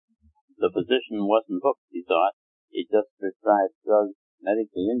The physician wasn't hooked, he thought. He just prescribed drugs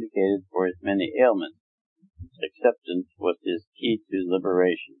medically indicated for his many ailments. Acceptance was his key to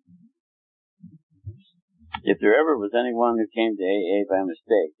liberation. If there ever was anyone who came to AA by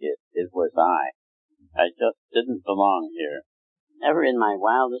mistake, it was I. I just didn't belong here. Never in my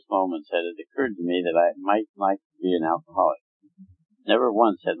wildest moments had it occurred to me that I might like to be an alcoholic. Never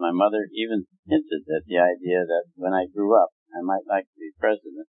once had my mother even hinted at the idea that when I grew up, I might like to be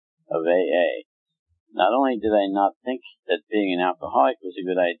president of AA. Not only did I not think that being an alcoholic was a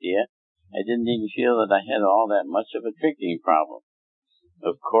good idea, I didn't even feel that I had all that much of a drinking problem.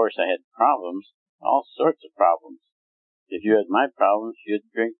 Of course, I had problems, all sorts of problems. If you had my problems, you'd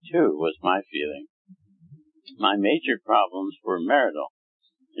drink too, was my feeling. My major problems were marital.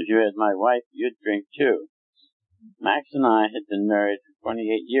 If you had my wife, you'd drink too. Max and I had been married for 28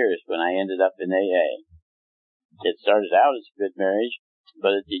 years when I ended up in AA. It started out as a good marriage,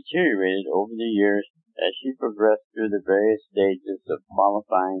 but it deteriorated over the years as she progressed through the various stages of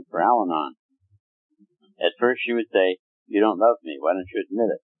qualifying for Al-Anon. At first she would say, "You don't love me, why don't you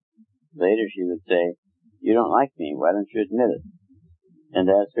admit it?" Later she would say, "You don't like me, why don't you admit it?" And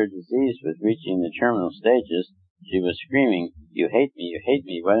as her disease was reaching the terminal stages, she was screaming, you hate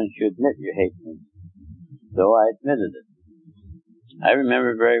me, why don't you admit you hate me?" So I admitted it. I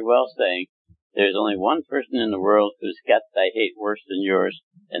remember very well saying, "There's only one person in the world whose guts I hate worse than yours,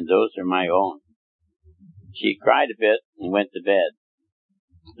 and those are my own." She cried a bit and went to bed.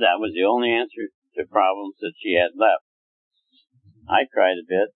 That was the only answer to problems that she had left. I cried a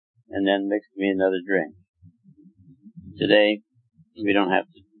bit, and then mixed me another drink. Today, we don't have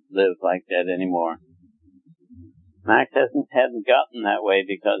to live like that anymore. Max hadn't gotten that way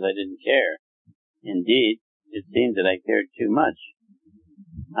because I didn't care. Indeed, it seemed that I cared too much.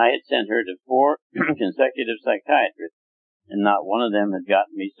 I had sent her to 4 consecutive psychiatrists, and not one of them had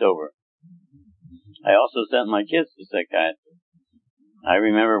gotten me sober. I also sent my kids to psychiatrists. I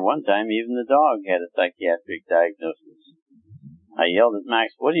remember one time even the dog had a psychiatric diagnosis. I yelled at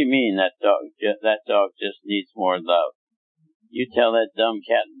Max, "What do you mean that dog just needs more love? You tell that dumb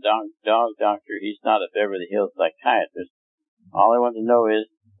cat and dog doctor he's not a Beverly Hills psychiatrist. All I want to know is,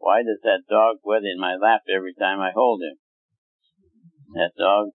 why does that dog wet in my lap every time I hold him? That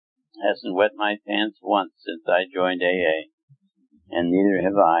dog hasn't wet my pants once since I joined AA, and neither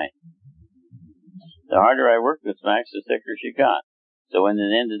have I." The harder I worked with Max, the sicker she got. So when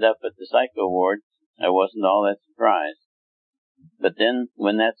it ended up at the psycho ward, I wasn't all that surprised. But then,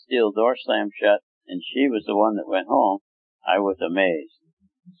 when that steel door slammed shut, and she was the one that went home, I was amazed.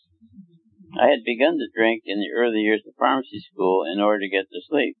 I had begun to drink in the early years of pharmacy school in order to get to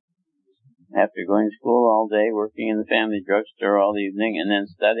sleep. After going to school all day, working in the family drugstore all evening, and then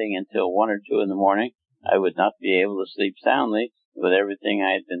studying until 1 or 2 in the morning, I would not be able to sleep soundly with everything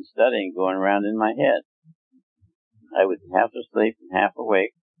I had been studying going around in my head. I would be half asleep and half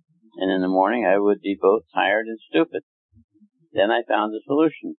awake, and in the morning I would be both tired and stupid. Then I found a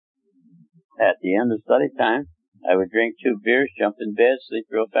solution. At the end of study time, I would drink 2 beers, jump in bed, sleep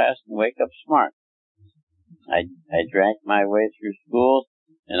real fast, and wake up smart. I drank my way through school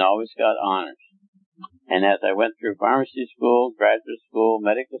and always got honors. And as I went through pharmacy school, graduate school,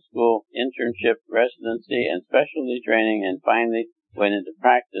 medical school, internship, residency, and specialty training, and finally went into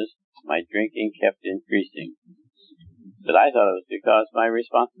practice, my drinking kept increasing. But I thought it was because my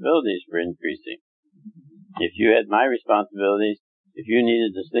responsibilities were increasing. If you had my responsibilities, if you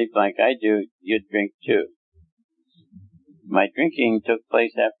needed to sleep like I do, you'd drink too. My drinking took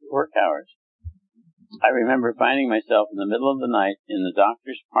place after work hours. I remember finding myself in the middle of the night in the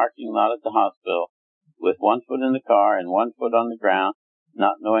doctor's parking lot at the hospital, with 1 foot in the car and 1 foot on the ground,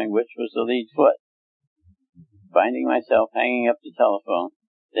 not knowing which was the lead foot. Finding myself hanging up the telephone,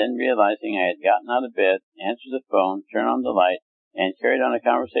 then realizing I had gotten out of bed, answered the phone, turned on the light, and carried on a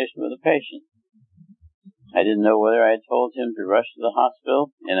conversation with a patient. I didn't know whether I had told him to rush to the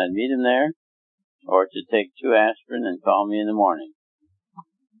hospital and I'd meet him there, or to take 2 aspirin and call me in the morning.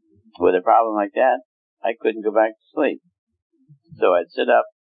 With a problem like that, I couldn't go back to sleep. So I'd sit up,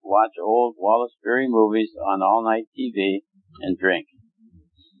 watch old Wallace Beery movies on all-night TV, and drink.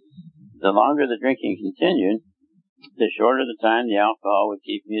 The longer the drinking continued, the shorter the time the alcohol would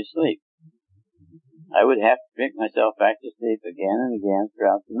keep me asleep. I would have to drink myself back to sleep again and again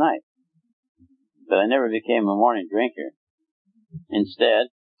throughout the night. But I never became a morning drinker. Instead,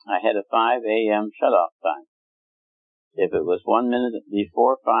 I had a 5 a.m. shut-off time. If it was 1 minute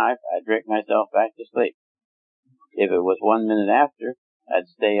before 5, I'd drink myself back to sleep. If it was 1 minute after, I'd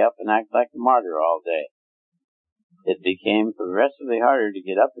stay up and act like a martyr all day. It became progressively harder to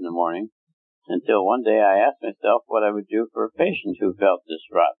get up in the morning, until one day I asked myself what I would do for a patient who felt this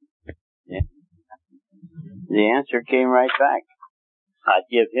rotten. The answer came right back.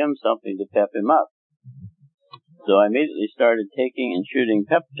 I'd give him something to pep him up. So I immediately started taking and shooting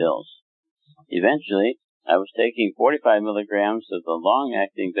pep pills. Eventually, I was taking 45 milligrams of the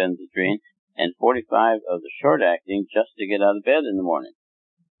long-acting Benzaprine and 45 of the short-acting just to get out of bed in the morning.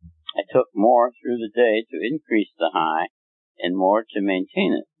 I took more through the day to increase the high and more to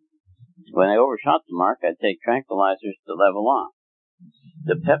maintain it. When I overshot the mark, I'd take tranquilizers to level off.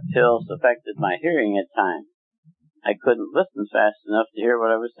 The pep pills affected my hearing at times. I couldn't listen fast enough to hear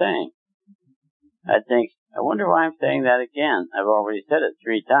what I was saying. I'd think, I wonder why I'm saying that again. I've already said it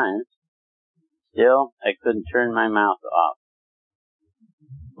 3 times. Still, I couldn't turn my mouth off.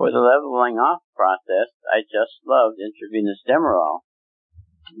 For the leveling off process, I just loved intravenous Demerol,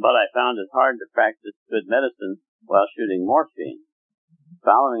 but I found it hard to practice good medicine while shooting morphine.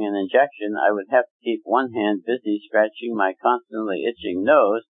 Following an injection, I would have to keep one hand busy scratching my constantly itching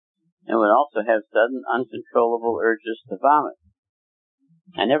nose and would also have sudden uncontrollable urges to vomit.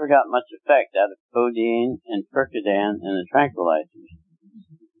 I never got much effect out of codeine and Percodan and the tranquilizers.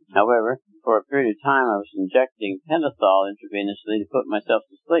 However, for a period of time I was injecting pentothal intravenously to put myself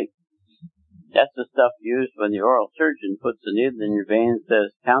to sleep. That's the stuff used when the oral surgeon puts a needle in your vein and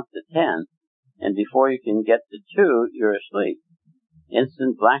says, count to 10, and before you can get to 2, you're asleep.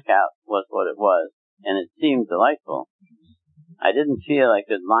 Instant blackout was what it was, and it seemed delightful. I didn't feel I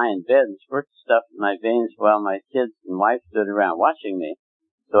could lie in bed and squirt stuff in my veins while my kids and wife stood around watching me,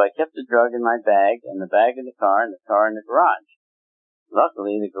 so I kept the drug in my bag and the bag in the car and the car in the garage.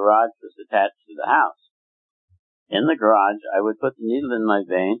 Luckily, the garage was attached to the house. In the garage, I would put the needle in my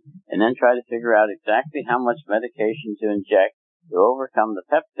vein and then try to figure out exactly how much medication to inject to overcome the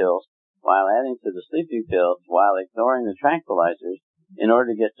pep pills while adding to the sleeping pills while ignoring the tranquilizers in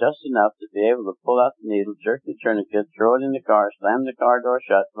order to get just enough to be able to pull out the needle, jerk the tourniquet, throw it in the car, slam the car door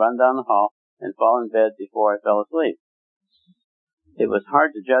shut, run down the hall, and fall in bed before I fell asleep. It was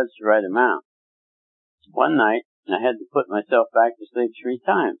hard to judge the right amount. One night, I had to put myself back to sleep 3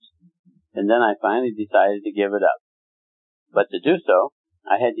 times, and then I finally decided to give it up. But to do so,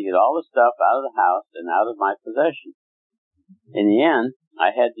 I had to get all the stuff out of the house and out of my possession. In the end,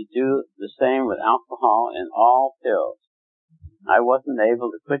 I had to do the same with alcohol and all pills. I wasn't able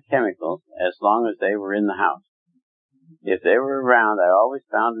to quit chemicals as long as they were in the house. If they were around, I always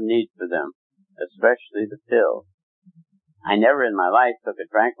found a need for them, especially the pills. I never in my life took a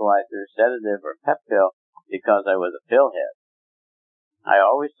tranquilizer, sedative, or pep pill because I was a pillhead. I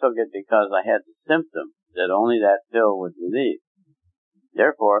always took it because I had the symptom that only that pill would relieve.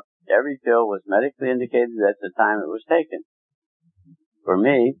 Therefore, every pill was medically indicated at the time it was taken. For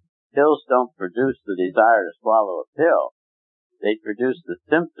me, pills don't produce the desire to swallow a pill. They produce the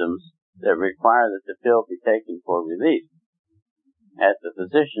symptoms that require that the pill be taken for relief. As a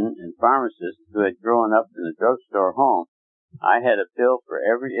physician and pharmacist who had grown up in a drugstore home, I had a pill for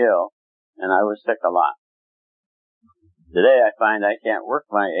every ill, and I was sick a lot. Today I find I can't work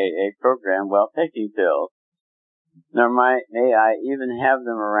my AA program while taking pills, nor may I even have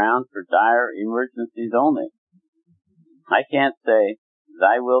them around for dire emergencies only. I can't say,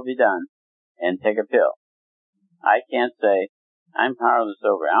 "Thy will be done," and take a pill. I can't say, "I'm powerless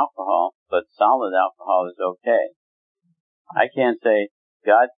over alcohol, but solid alcohol is okay." I can't say,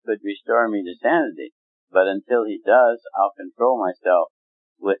 "God could restore me to sanity, but until He does, I'll control myself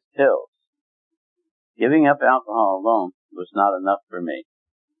with pills." Giving up alcohol alone was not enough for me.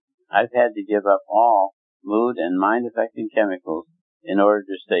 I've had to give up all mood and mind-affecting chemicals in order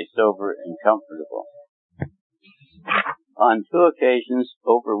to stay sober and comfortable. On 2 occasions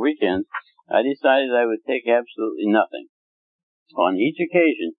over weekends, I decided I would take absolutely nothing. On each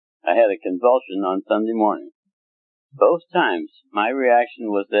occasion, I had a convulsion on Sunday morning. Both times, my reaction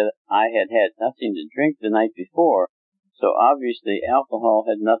was that I had had nothing to drink the night before, so obviously alcohol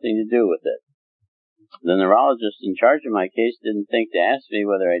had nothing to do with it. The neurologist in charge of my case didn't think to ask me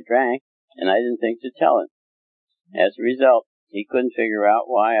whether I drank, and I didn't think to tell him. As a result, he couldn't figure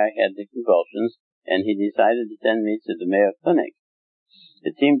out why I had the convulsions, and he decided to send me to the Mayo Clinic.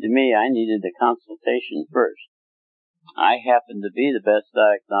 It seemed to me I needed a consultation first. I happened to be the best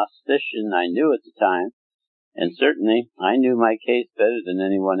diagnostician I knew at the time, and certainly I knew my case better than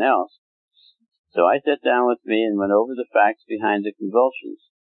anyone else. So I sat down with me and went over the facts behind the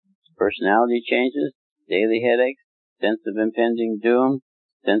convulsions. Personality changes, daily headaches, sense of impending doom,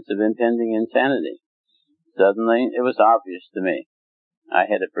 sense of impending insanity. Suddenly, it was obvious to me. I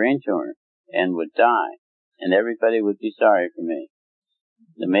had a brain tumor and would die, and everybody would be sorry for me.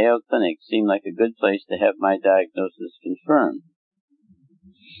 The Mayo Clinic seemed like a good place to have my diagnosis confirmed.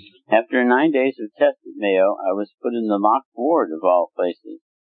 After 9 days of tests at Mayo, I was put in the locked ward of all places.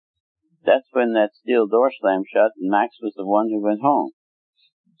 That's when that steel door slammed shut and Max was the one who went home.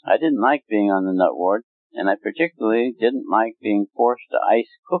 I didn't like being on the nut ward, and I particularly didn't like being forced to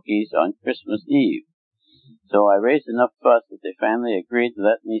ice cookies on Christmas Eve. So I raised enough fuss that they finally agreed to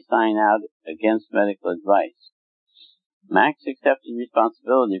let me sign out against medical advice. Max accepted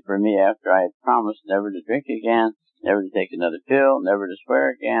responsibility for me after I had promised never to drink again, never to take another pill, never to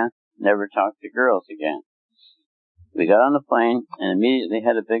swear again, never talk to girls again. We got on the plane and immediately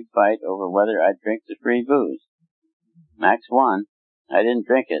had a big fight over whether I'd drink the free booze. Max won. I didn't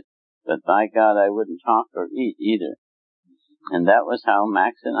drink it, but by God I wouldn't talk or eat either. And that was how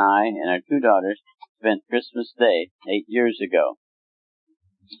Max and I and our 2 daughters spent Christmas Day 8 years ago.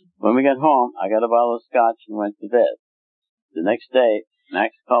 When we got home, I got a bottle of scotch and went to bed. The next day,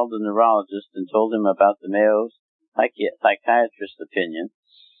 Max called the neurologist and told him about the Mayo's psychiatrist's opinion.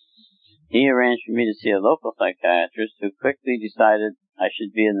 He arranged for me to see a local psychiatrist who quickly decided I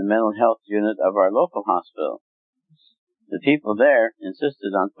should be in the mental health unit of our local hospital. The people there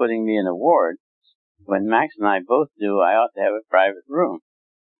insisted on putting me in a ward, when Max and I both knew I ought to have a private room.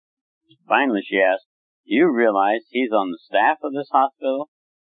 Finally, she asked, "Do you realize he's on the staff of this hospital?"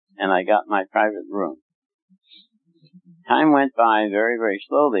 And I got my private room. Time went by very, very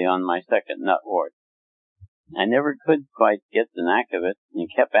slowly on my second nut ward. I never could quite get the knack of it, and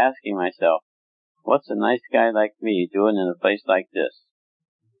kept asking myself, what's a nice guy like me doing in a place like this?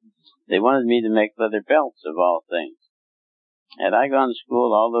 They wanted me to make leather belts, of all things. Had I gone to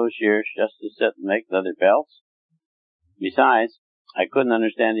school all those years just to sit and make leather belts? Besides, I couldn't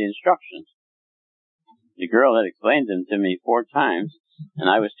understand the instructions. The girl had explained them to me 4 times, and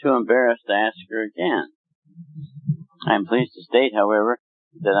I was too embarrassed to ask her again. I am pleased to state, however,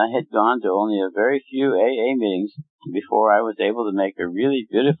 that I had gone to only a very few AA meetings before I was able to make a really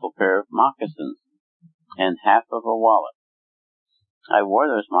beautiful pair of moccasins and half of a wallet. I wore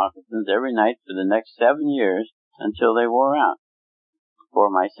those moccasins every night for the next 7 years until they wore out. For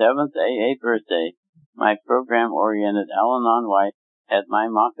my 7th AA birthday, my program-oriented Al-Anon wife had my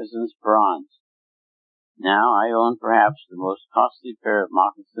moccasins bronze. Now I own perhaps the most costly pair of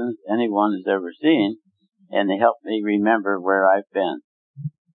moccasins anyone has ever seen, and they help me remember where I've been.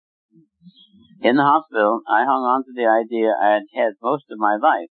 In the hospital, I hung on to the idea I had had most of my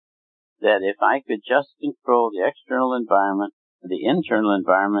life, that if I could just control the external environment, the internal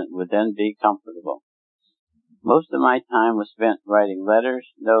environment would then be comfortable. Most of my time was spent writing letters,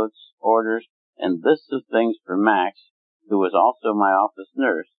 notes, orders, and lists of things for Max, who was also my office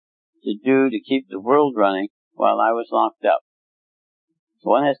nurse, to do to keep the world running while I was locked up.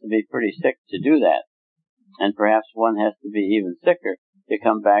 One has to be pretty sick to do that, and perhaps one has to be even sicker to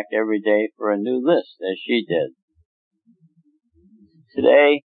come back every day for a new list, as she did.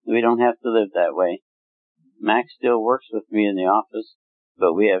 Today, we don't have to live that way. Max still works with me in the office,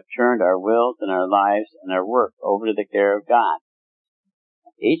 but we have turned our wills and our lives and our work over to the care of God.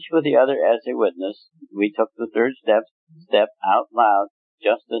 Each with the other as a witness, we took the 3rd step out loud,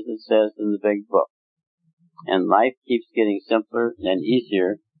 just as it says in the big book. And life keeps getting simpler and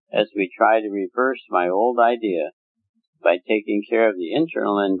easier as we try to reverse my old idea by taking care of the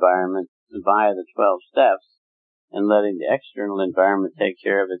internal environment via the 12 steps and letting the external environment take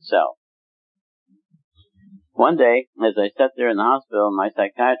care of itself. One day, as I sat there in the hospital, my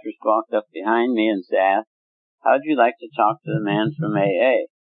psychiatrist walked up behind me and asked, "How'd you like to talk to the man from AA?"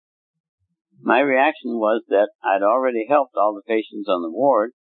 My reaction was that I'd already helped all the patients on the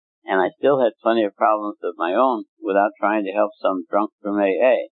ward, and I still had plenty of problems of my own without trying to help some drunk from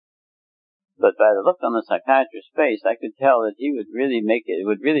AA. But by the look on the psychiatrist's face, I could tell that it would really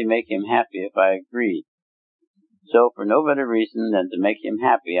make him happy if I agreed. So, for no better reason than to make him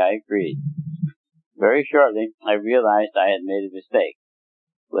happy, I agreed. Very shortly, I realized I had made a mistake,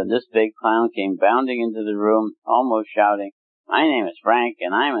 when this big clown came bounding into the room, almost shouting, "My name is Frank,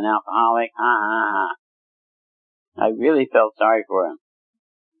 and I'm an alcoholic, ha ha ha." I really felt sorry for him.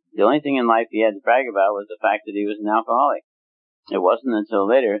 The only thing in life he had to brag about was the fact that he was an alcoholic. It wasn't until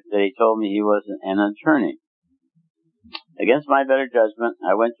later that he told me he was an attorney. Against my better judgment,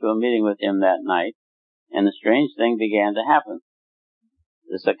 I went to a meeting with him that night, and a strange thing began to happen.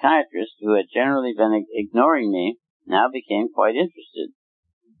 The psychiatrist, who had generally been ignoring me, now became quite interested.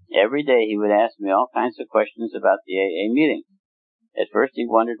 Every day he would ask me all kinds of questions about the AA meeting. At first I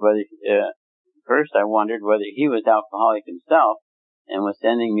wondered whether he was alcoholic himself and was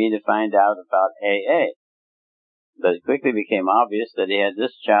sending me to find out about AA. But it quickly became obvious that he had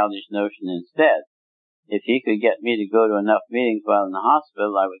this childish notion instead. If he could get me to go to enough meetings while in the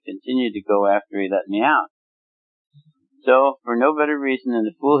hospital, I would continue to go after he let me out. So, for no better reason than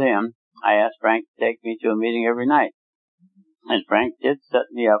to fool him, I asked Frank to take me to a meeting every night. And Frank did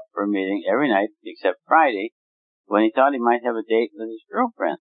set me up for a meeting every night except Friday, when he thought he might have a date with his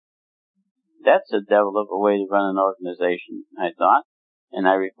girlfriend. That's a devil of a way to run an organization, I thought, and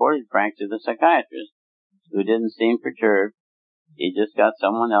I reported Frank to the psychiatrist, who didn't seem perturbed. He just got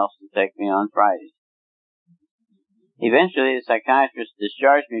someone else to take me on Fridays. Eventually, the psychiatrist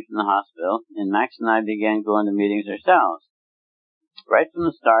discharged me from the hospital, and Max and I began going to meetings ourselves. Right from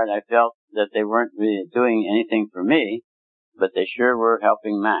the start, I felt that they weren't really doing anything for me, but they sure were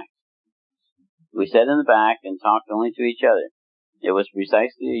helping Max. We sat in the back and talked only to each other. It was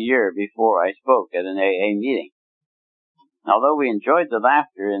precisely a year before I spoke at an AA meeting. Although we enjoyed the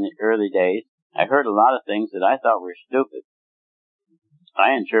laughter in the early days, I heard a lot of things that I thought were stupid.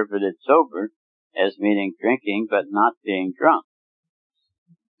 I interpreted sober as meaning drinking but not being drunk.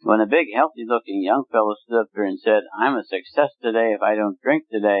 When a big, healthy-looking young fellow stood up there and said, "I'm a success today if I don't drink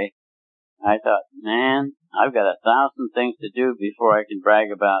today," I thought, man, I've got 1,000 things to do before I can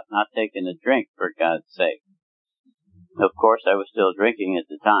brag about not taking a drink, for God's sake. Of course, I was still drinking at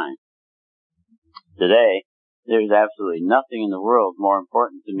the time. Today, there's absolutely nothing in the world more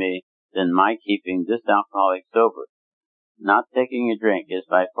important to me than my keeping this alcoholic sober. Not taking a drink is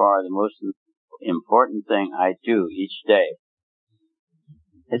by far the most important thing I do each day.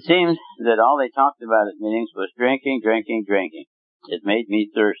 It seemed that all they talked about at meetings was drinking, drinking, drinking. It made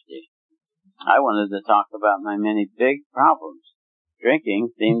me thirsty. I wanted to talk about my many big problems.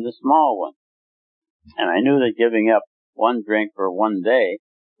 Drinking seemed a small one. And I knew that giving up one drink for one day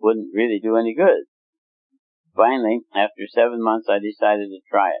wouldn't really do any good. Finally, after 7 months, I decided to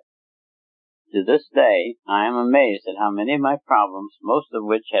try it. To this day, I am amazed at how many of my problems, most of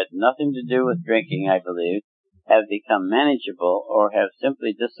which had nothing to do with drinking, I believe, have become manageable or have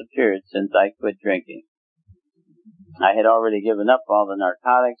simply disappeared since I quit drinking. I had already given up all the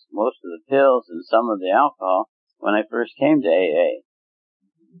narcotics, most of the pills, and some of the alcohol when I first came to AA.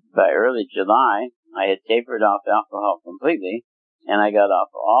 By early July, I had tapered off alcohol completely, and I got off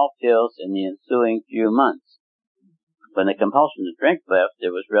all pills in the ensuing few months. When the compulsion to drink left,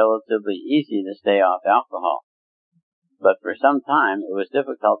 it was relatively easy to stay off alcohol. But for some time, it was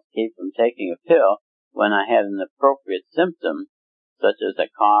difficult to keep from taking a pill when I had an appropriate symptom, such as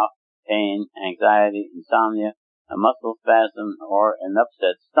a cough, pain, anxiety, insomnia, a muscle spasm, or an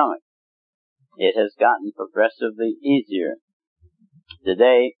upset stomach. It has gotten progressively easier.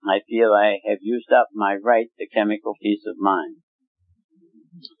 Today, I feel I have used up my right to chemical peace of mind.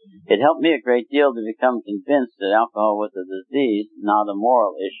 It helped me a great deal to become convinced that alcohol was a disease, not a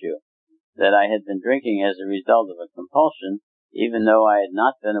moral issue, that I had been drinking as a result of a compulsion, even though I had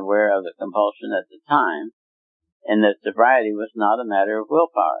not been aware of the compulsion at the time, and that sobriety was not a matter of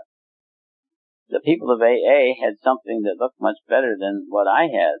willpower. The people of AA had something that looked much better than what I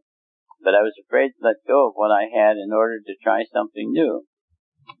had, but I was afraid to let go of what I had in order to try something new.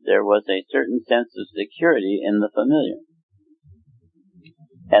 There was a certain sense of security in the familiar.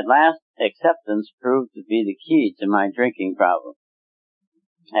 At last, acceptance proved to be the key to my drinking problem.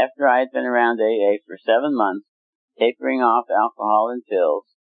 After I had been around AA for 7 months, tapering off alcohol and pills,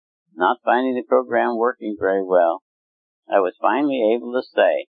 not finding the program working very well, I was finally able to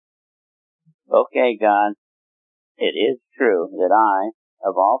say, "Okay, God, it is true that I,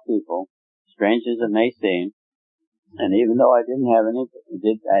 of all people, strange as it may seem, and even though I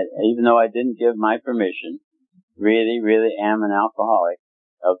didn't give my permission, really am an alcoholic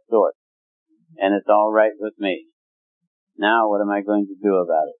of sorts, and it's all right with me. Now what am I going to do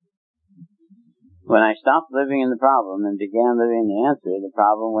about it?" When I stopped living in the problem and began living in the answer, the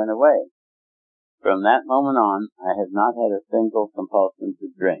problem went away. From that moment on, I have not had a single compulsion to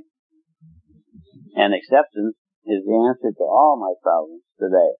drink. And acceptance is the answer to all my problems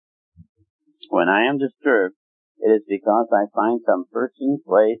today. When I am disturbed, it is because I find some person,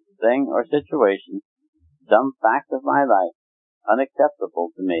 place, thing, or situation, some fact of my life, unacceptable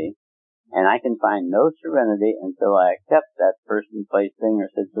to me, and I can find no serenity until I accept that person, place, thing, or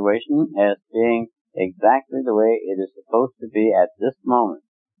situation as being exactly the way it is supposed to be at this moment.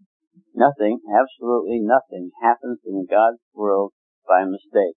 Nothing, absolutely nothing, happens in God's world by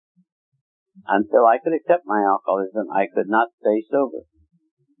mistake. Until I could accept my alcoholism, I could not stay sober.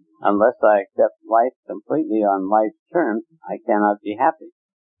 Unless I accept life completely on life's terms, I cannot be happy.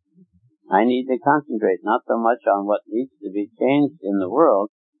 I need to concentrate not so much on what needs to be changed in the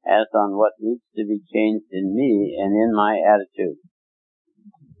world as on what needs to be changed in me and in my attitude.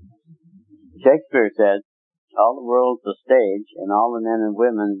 Shakespeare said, "All the world's a stage, and all the men and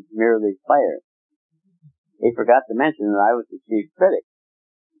women merely players." He forgot to mention that I was the chief critic.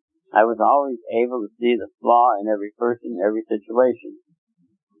 I was always able to see the flaw in every person, every situation.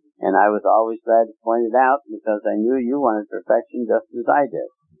 and I was always glad to point it out because I knew you wanted perfection just as I did.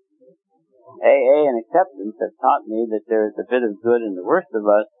 AA and acceptance have taught me that there is a bit of good in the worst of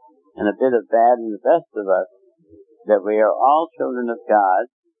us and a bit of bad in the best of us, that we are all children of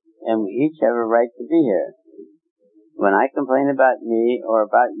God, and we each have a right to be here. When I complain about me or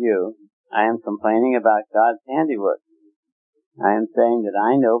about you, I am complaining about God's handiwork. I am saying that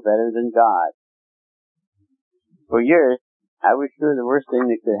I know better than God. For years, I was sure the worst thing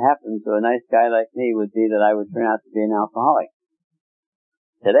that could happen to a nice guy like me would be that I would turn out to be an alcoholic.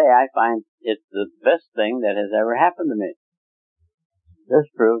 Today, I find it's the best thing that has ever happened to me. This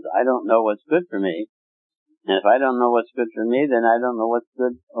proves I don't know what's good for me. And if I don't know what's good for me, then I don't know what's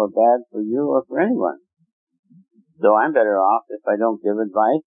good or bad for you or for anyone. So I'm better off if I don't give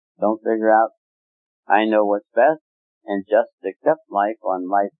advice, don't figure out I know what's best, and just accept life on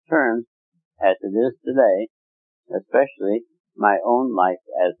life's terms as it is today, especially my own life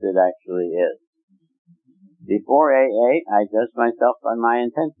as it actually is. Before AA, I judged myself by my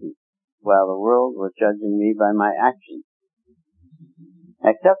intentions, while the world was judging me by my actions.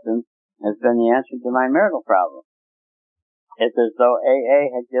 Acceptance has been the answer to my marital problem. It's as though AA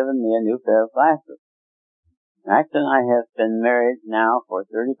had given me a new pair of glasses. Max and I have been married now for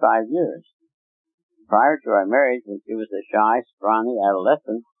 35 years. Prior to our marriage, when she was a shy, scrawny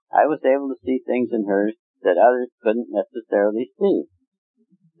adolescent, I was able to see things in her that others couldn't necessarily see.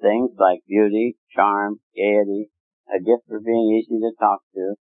 Things like beauty, charm, gaiety, a gift for being easy to talk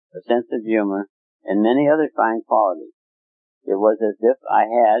to, a sense of humor, and many other fine qualities. It was as if I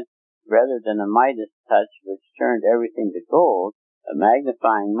had, rather than a Midas touch which turned everything to gold, a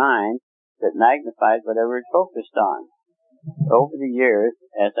magnifying mind that magnified whatever it focused on. Over the years,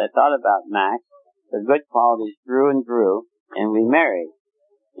 as I thought about Max, the good qualities grew and grew, and we married.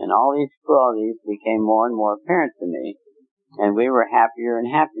 And all these qualities became more and more apparent to me, and we were happier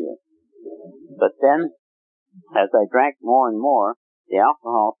and happier. But then, as I drank more and more, the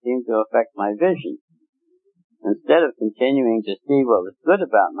alcohol seemed to affect my vision. Instead of continuing to see what was good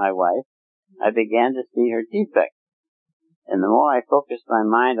about my wife, I began to see her defects. And the more I focused my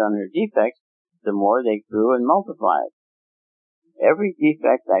mind on her defects, the more they grew and multiplied. Every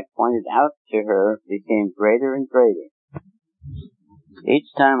defect I pointed out to her became greater and greater. Each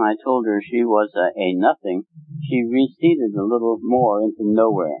time I told her she was a nothing, she receded a little more into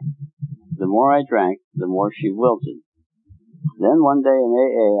nowhere. The more I drank, the more she wilted. Then one day in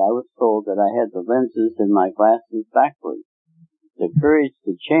AA, I was told that I had the lenses in my glasses backwards. The courage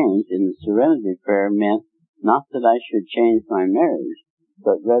to change in the Serenity Prayer meant not that I should change my marriage,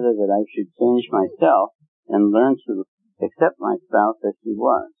 but rather that I should change myself and learn to accept my spouse as she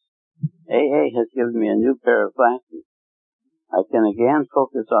was. AA has given me a new pair of glasses. I can again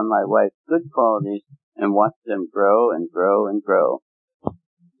focus on my wife's good qualities and watch them grow and grow and grow.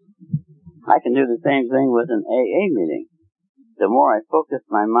 I can do the same thing with an AA meeting. The more I focus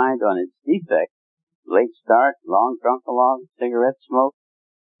my mind on its defects, late start, long drunk-along, cigarette smoke,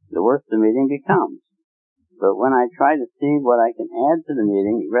 the worse the meeting becomes. But when I try to see what I can add to the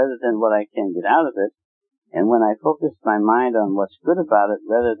meeting rather than what I can get out of it, and when I focus my mind on what's good about it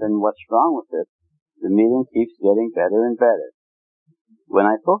rather than what's wrong with it, the meeting keeps getting better and better. When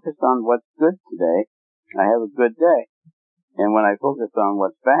I focus on what's good today, I have a good day. And when I focus on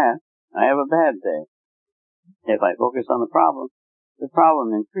what's bad, I have a bad day. If I focus on the problem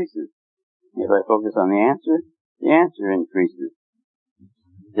increases. If I focus on the answer increases.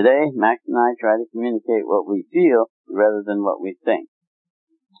 Today, Max and I try to communicate what we feel rather than what we think.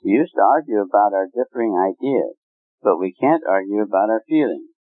 We used to argue about our differing ideas, but we can't argue about our feelings.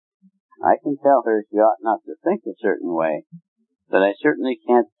 I can tell her she ought not to think a certain way, but I certainly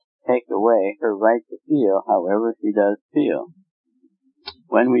can't take away her right to feel however she does feel.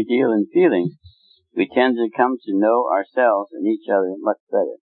 When we deal in feelings, we tend to come to know ourselves and each other much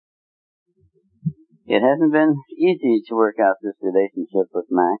better. It hasn't been easy to work out this relationship with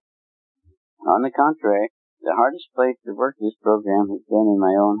Max. On the contrary, the hardest place to work this program has been in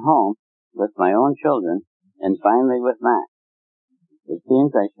my own home, with my own children, and finally with Max. It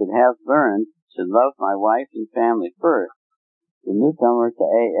seems I should have learned to love my wife and family first, the newcomer to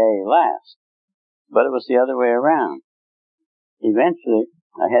AA last. But it was the other way around. Eventually,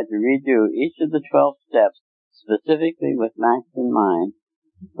 I had to redo each of the 12 steps specifically with Max in mind,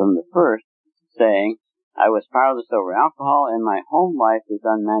 from the first, saying, I was powerless over alcohol and my home life is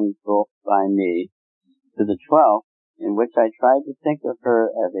unmanageable by me, to the 12th, in which I tried to think of her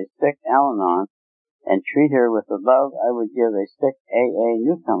as a sick Al-Anon and treat her with the love I would give a sick AA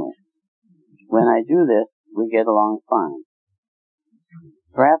newcomer. When I do this, we get along fine.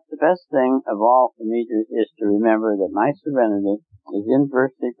 Perhaps the best thing of all for me is to remember that my serenity is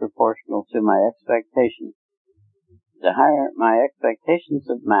inversely proportional to my expectations. The higher my expectations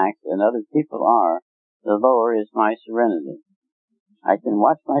of Max and other people are, the lower is my serenity. I can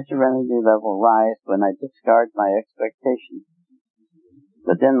watch my serenity level rise when I discard my expectations.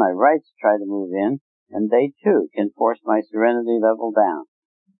 But then my rights try to move in, and they too can force my serenity level down.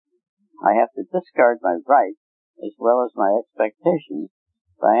 I have to discard my rights as well as my expectations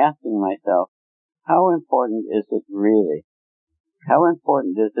by asking myself, how important is it really? How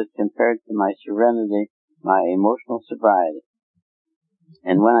important is it compared to my serenity, my emotional sobriety?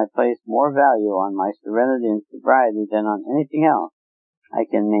 And when I place more value on my serenity and sobriety than on anything else, I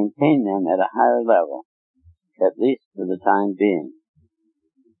can maintain them at a higher level, at least for the time being.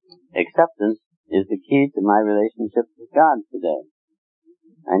 Acceptance is the key to my relationship with God today.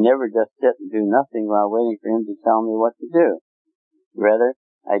 I never just sit and do nothing while waiting for Him to tell me what to do. Rather,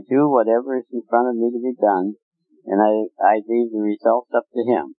 I do whatever is in front of me to be done, and I leave the results up to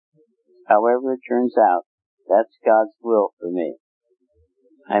Him. However it turns out, that's God's will for me.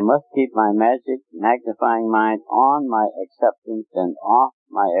 I must keep my magic, magnifying mind on my acceptance and off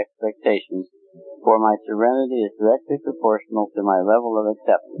my expectations, for my serenity is directly proportional to my level of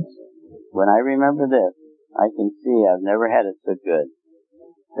acceptance. When I remember this, I can see I've never had it so good.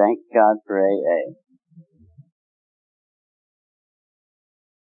 Thank God for AA.